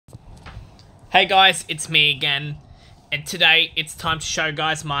Hey guys, it's me again, and today it's time to show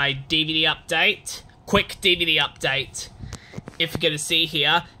guys my DVD update. Quick DVD update. If you're going to see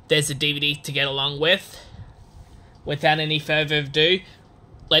here, there's a DVD to get along with. Without any further ado,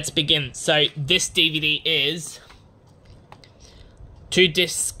 let's begin. So this DVD is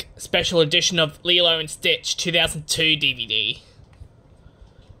 2-disc special edition of Lilo and Stitch 2002 DVD.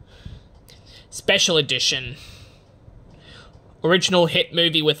 Special edition. Original hit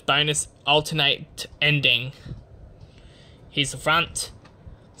movie with bonus alternate ending. Here's the front.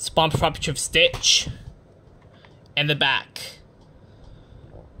 Spawn puppet of Stitch. And the back.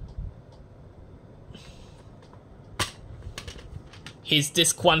 Here's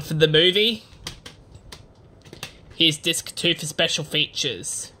disc 1 for the movie. Here's disc 2 for special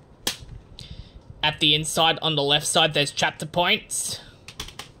features. At the inside on the left side there's chapter points.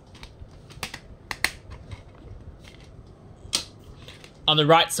 On the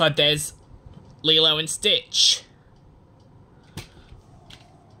right side, there's Lilo and Stitch.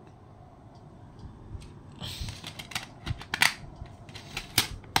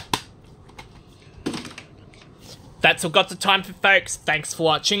 That's all got the time for, folks. Thanks for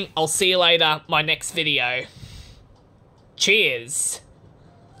watching. I'll see you later, my next video. Cheers.